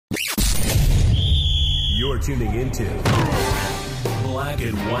You're tuning into Black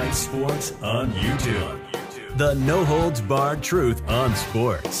and White Sports on YouTube. The no-holds-barred truth on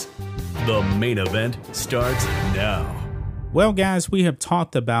sports. The main event starts now. Well, guys, we have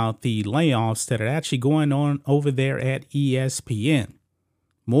talked about the layoffs that are actually going on over there at ESPN.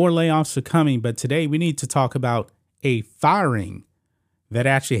 More layoffs are coming, but today we need to talk about a firing that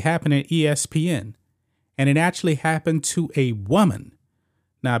actually happened at ESPN. And it actually happened to a woman.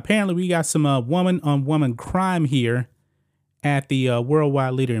 Now, apparently we got some woman-on-woman crime here at the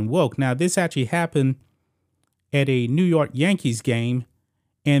Worldwide Leader in Woke. Now, this actually happened at a New York Yankees game.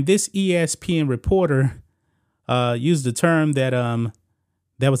 And this ESPN reporter used the term that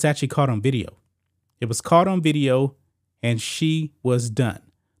was actually caught on video. It was caught on video, and she was done.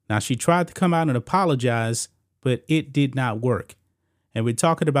 Now, she tried to come out and apologize, but it did not work. And we're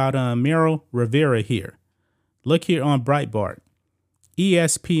talking about Marly Rivera here. Look here on Breitbart.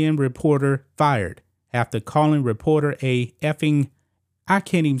 ESPN reporter fired after calling reporter a effing, I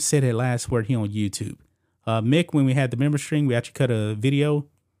can't even say that last word here on YouTube. Mick, when we had the member stream, we actually cut a video,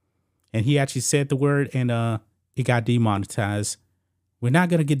 and he actually said the word, and it got demonetized. We're not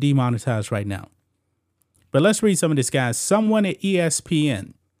going to get demonetized right now. But let's read some of this, guys. Someone at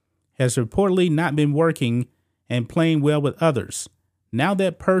ESPN has reportedly not been working and playing well with others. Now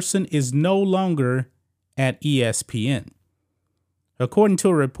that person is no longer at ESPN. According to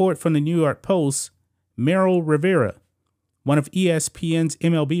a report from the New York Post, Marly Rivera, one of ESPN's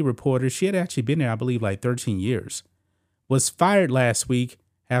MLB reporters, she had actually been there, I believe, like 13 years, was fired last week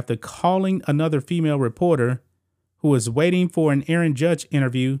after calling another female reporter who was waiting for an Aaron Judge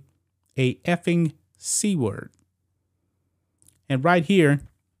interview a effing C word. And right here,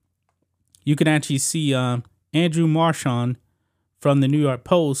 you can actually see Andrew Marchand from the New York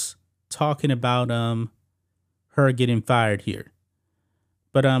Post talking about her getting fired here.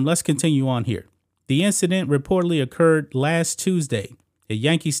 But let's continue on here. The incident reportedly occurred last Tuesday at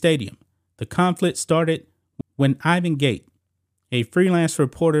Yankee Stadium. The conflict started when Ivan Gate, a freelance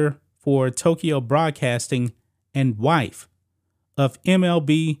reporter for Tokyo Broadcasting and wife of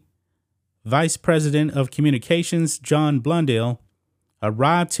MLB Vice President of Communications John Blundell,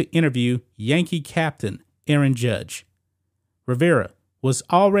 arrived to interview Yankee captain Aaron Judge. Rivera was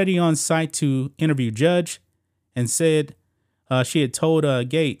already on site to interview Judge and said she had told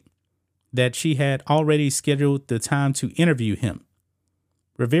Gate that she had already scheduled the time to interview him.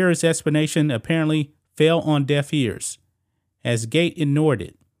 Rivera's explanation apparently fell on deaf ears, as Gate ignored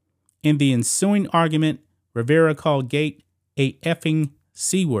it. In the ensuing argument, Rivera called Gate a effing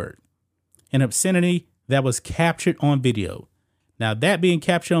C word, an obscenity that was captured on video. Now, that being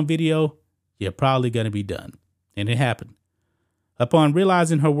captured on video, you're probably going to be done. And it happened. Upon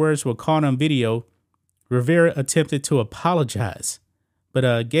realizing her words were caught on video, Rivera attempted to apologize,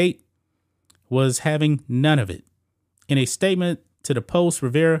 but Gate was having none of it. In a statement to the Post,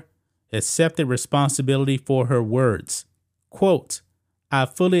 Rivera accepted responsibility for her words. Quote, "I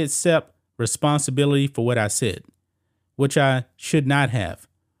fully accept responsibility for what I said, which I should not have,"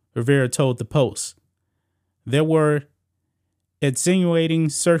 Rivera told the Post. "There were extenuating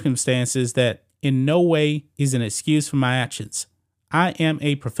circumstances that in no way is an excuse for my actions. I am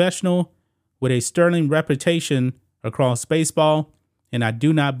a professional with a sterling reputation across baseball, and I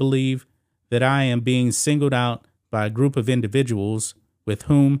do not believe that I am being singled out by a group of individuals with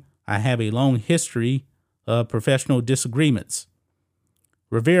whom I have a long history of professional disagreements."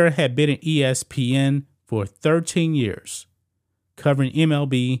 Rivera had been at ESPN for 13 years, covering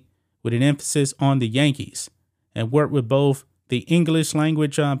MLB with an emphasis on the Yankees, and worked with both the English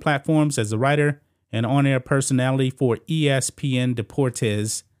language platforms as a writer and on-air personality for ESPN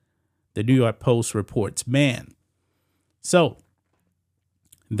Deportes, the New York Post reports. Man. So,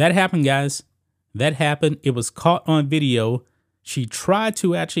 that happened, guys. That happened. It was caught on video. She tried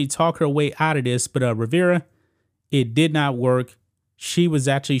to actually talk her way out of this, but Rivera, it did not work. She was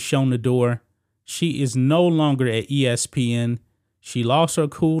actually shown the door. She is no longer at ESPN. She lost her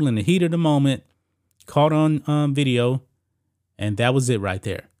cool in the heat of the moment, caught on video, and that was it right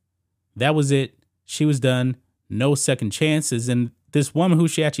there. That was it. She was done. No second chances. And this woman who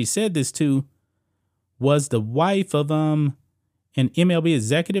she actually said this to was the wife of an MLB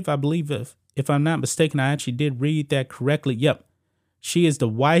executive, I believe. If I'm not mistaken, I actually did read that correctly. Yep. She is the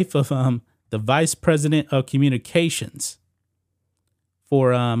wife of the Vice President of Communications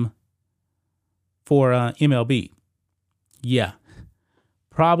for MLB. Yeah.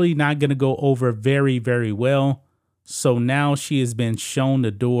 Probably not going to go over very, very well. So now she has been shown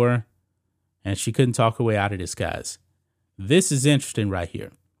the door, and she couldn't talk her way out of this, guys. This is interesting right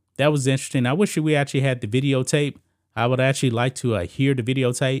here. That was interesting. I wish we actually had the videotape. I would actually like to hear the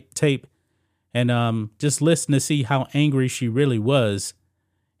videotape and just listen to see how angry she really was.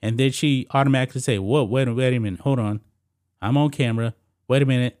 And then she automatically say, whoa, wait a minute, hold on. I'm on camera. Wait a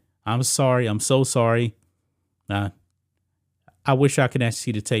minute. I'm sorry. I'm so sorry. I wish I could actually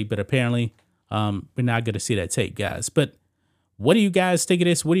see the tape, but apparently we're not going to see that tape, guys. But what do you guys think of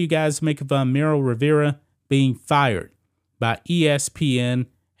this? What do you guys make of Marly Rivera being fired by ESPN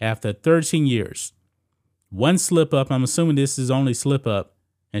after 13 years? One slip up. I'm assuming this is only slip up,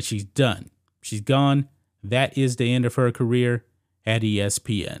 and she's done. She's gone. That is the end of her career at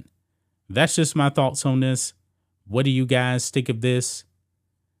ESPN. That's just my thoughts on this. What do you guys think of this?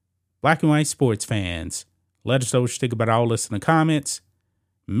 Black and white sports fans, let us know what you think about all this in the comments.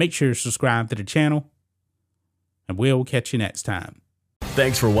 Make sure to subscribe to the channel, and we'll catch you next time.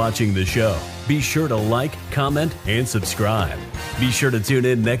 Thanks for watching the show. Be sure to like, comment, and subscribe. Be sure to tune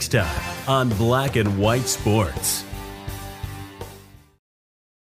in next time on Black and White Sports.